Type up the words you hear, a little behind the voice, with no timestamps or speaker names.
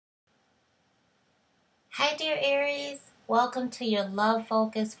Hi, dear Aries. Welcome to your love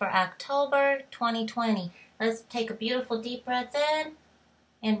focus for October 2020. Let's take a beautiful deep breath in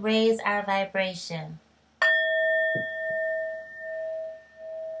and raise our vibration.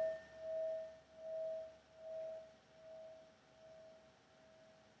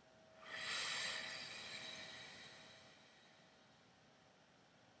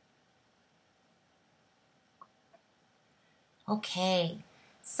 Okay,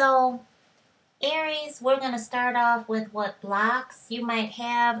 so Aries, we're going to start off with what blocks you might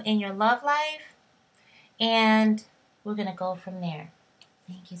have in your love life, and we're going to go from there.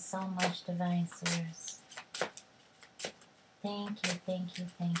 Thank you so much, Divine Source. Thank you, thank you,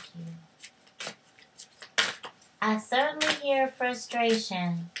 thank you. I certainly hear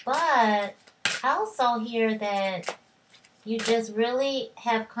frustration, but I also hear that you just really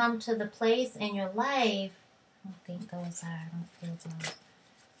have come to the place in your life, I don't think those are, I don't feel those,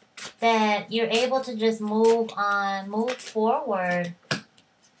 that you're able to just move on, move forward.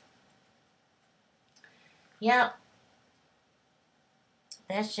 Yep.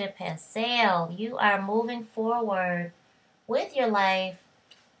 That ship has sailed. You are moving forward with your life,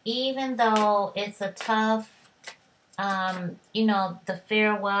 even though it's a tough, the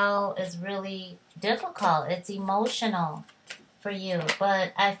farewell is really difficult. It's emotional for you.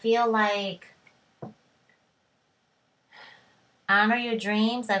 But I feel like honor your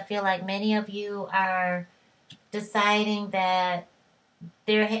dreams. I feel like many of you are deciding that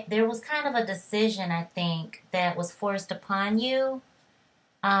there was kind of a decision, I think, that was forced upon you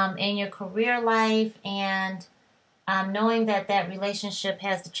in your career life, and knowing that relationship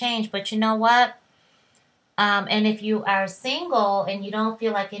has to change. But you know what? And if you are single and you don't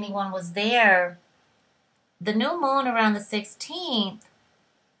feel like anyone was there, the new moon around the 16th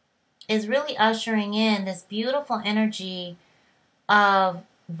is really ushering in this beautiful energy of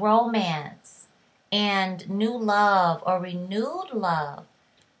romance and new love or renewed love.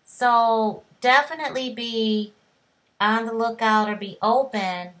 So definitely be on the lookout or be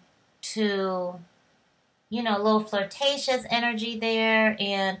open to, a little flirtatious energy there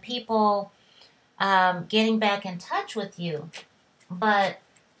and people getting back in touch with you. But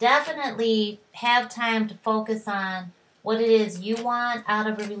definitely have time to focus on what it is you want out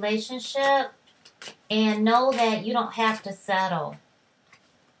of a relationship, and know that you don't have to settle.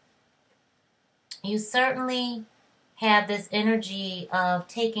 You certainly have this energy of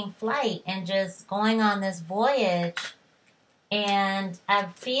taking flight and just going on this voyage. And I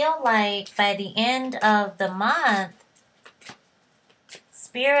feel like by the end of the month,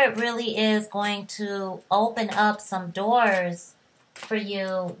 Spirit really is going to open up some doors for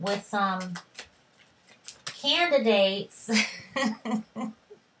you with some candidates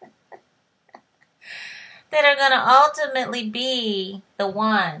that are going to ultimately be the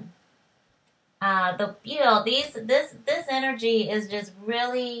one. This energy is just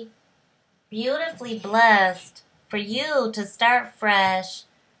really beautifully blessed for you to start fresh,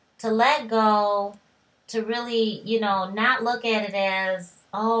 to let go, to really, not look at it as,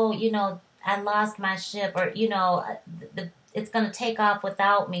 I lost my ship, or, it's going to take off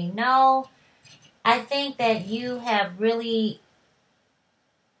without me. No, I think that you have really,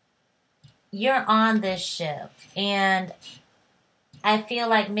 you're on this ship. And I feel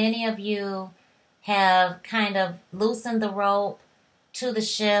like many of you have kind of loosened the rope to the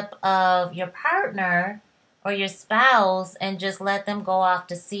ship of your partner or your spouse and just let them go off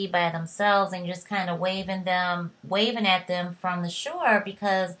to sea by themselves, and just kind of waving at them from the shore,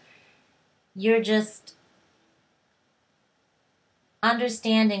 because you're just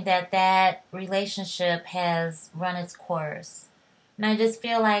understanding that relationship has run its course. And I just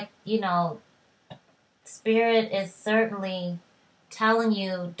feel like, Spirit is certainly telling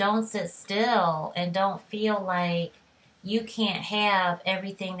you, don't sit still and don't feel like you can't have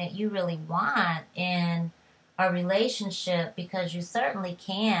everything that you really want in a relationship, because you certainly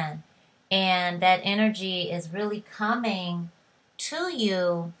can. And that energy is really coming to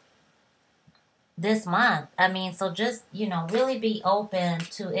you this month. I mean, so just, really be open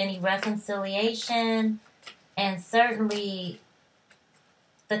to any reconciliation, and certainly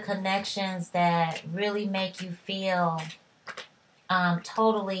the connections that really make you feel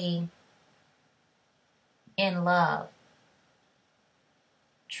totally in love.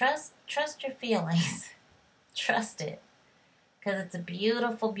 Trust your feelings. Trust it. Because it's a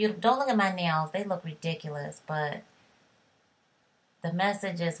beautiful, beautiful... Don't look at my nails. They look ridiculous. But the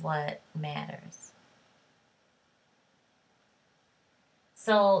message is what matters.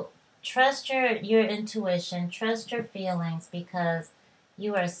 So trust your intuition. Trust your feelings, because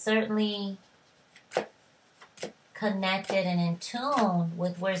you are certainly connected and in tune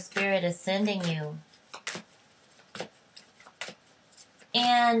with where Spirit is sending you.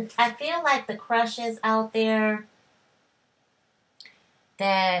 And I feel like the crushes out there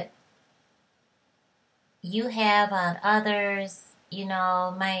that you have on others,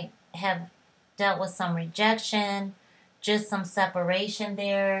 might have dealt with some rejection, just some separation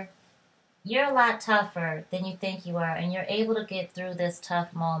there. You're a lot tougher than you think you are, and you're able to get through this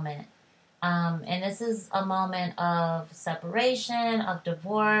tough moment. And this is a moment of separation, of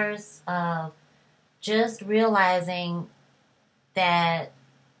divorce, of just realizing that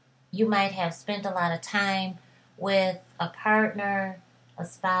you might have spent a lot of time with a partner, a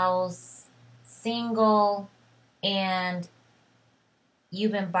spouse, single, and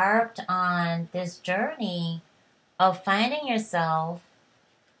you've embarked on this journey of finding yourself,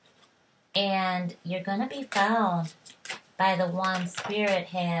 and you're going to be found by the one Spirit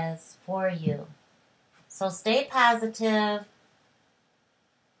has for you. So stay positive,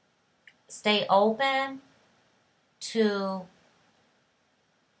 stay open to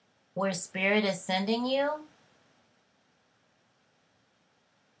where Spirit is sending you.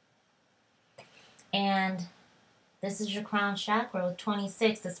 And this is your crown chakra with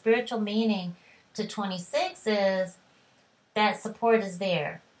 26. The spiritual meaning to 26 is that support is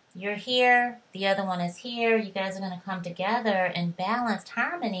there. You're here, the other one is here. You guys are going to come together in balanced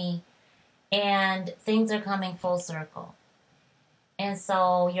harmony, and things are coming full circle. And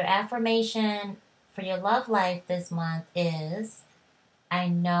so your affirmation for your love life this month is, I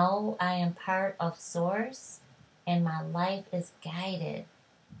know I am part of Source, and my life is guided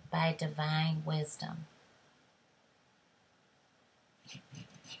by divine wisdom.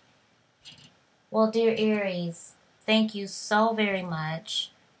 Well, dear Aries, thank you so very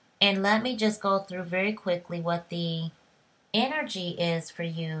much. And let me just go through very quickly what the energy is for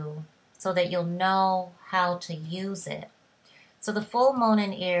you so that you'll know how to use it. So the full moon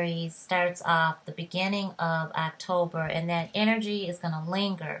in Aries starts off the beginning of October, and that energy is going to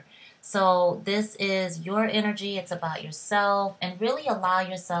linger. So this is your energy. It's about yourself, and really allow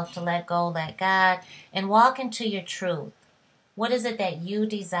yourself to let go, let God, and walk into your truth. What is it that you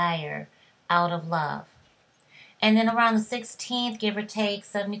desire out of love? And then around the 16th, give or take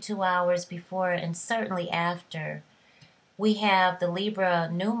 72 hours before and certainly after, we have the Libra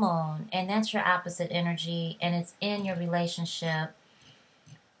new moon, and that's your opposite energy, and it's in your relationship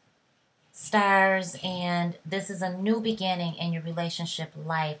stars, and this is a new beginning in your relationship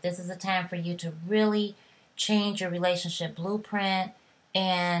life. This is a time for you to really change your relationship blueprint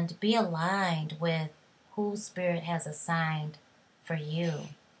and be aligned with who Spirit has assigned for you.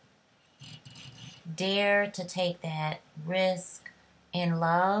 Dare to take that risk in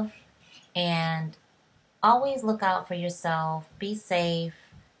love, and always look out for yourself. Be safe,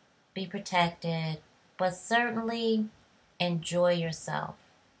 be protected, but certainly enjoy yourself.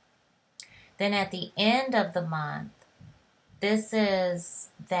 Then at the end of the month, this is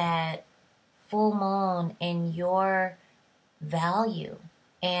that full moon in your value,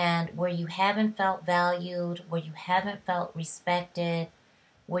 and where you haven't felt valued, where you haven't felt respected,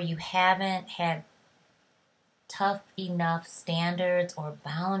 where you haven't had tough enough standards or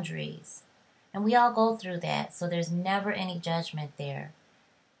boundaries. And we all go through that, so there's never any judgment there.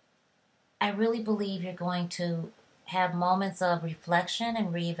 I really believe you're going to have moments of reflection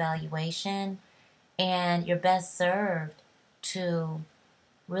and reevaluation, and you're best served to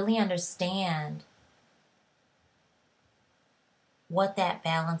really understand what that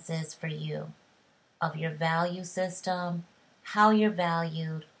balance is for you, of your value system, how you're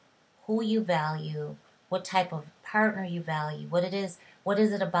valued, who you value, what type of partner you value, what is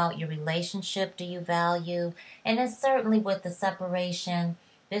it about your relationship do you value. And it's certainly with the separation,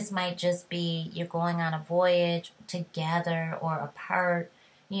 this might just be you're going on a voyage together or apart.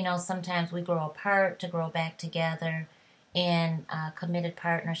 Sometimes we grow apart to grow back together in committed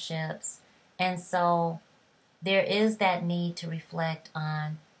partnerships. And so there is that need to reflect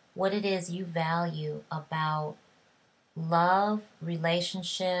on what it is you value about love,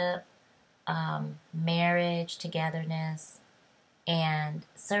 relationship, marriage, togetherness, and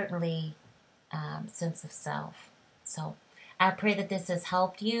certainly sense of self. So I pray that this has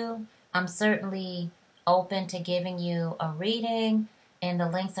helped you. I'm certainly open to giving you a reading, and the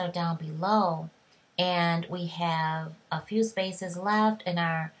links are down below. And we have a few spaces left in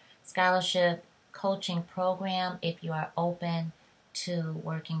our scholarship coaching program if you are open to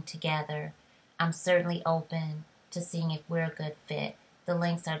working together. I'm certainly open to seeing if we're a good fit. The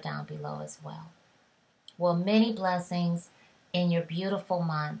links are down below as well. Well, many blessings in your beautiful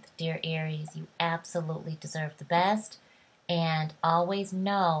month, dear Aries. You absolutely deserve the best. And always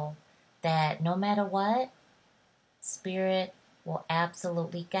know that no matter what, Spirit will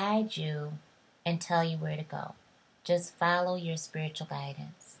absolutely guide you and tell you where to go. Just follow your spiritual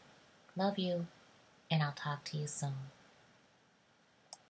guidance. Love you, and I'll talk to you soon.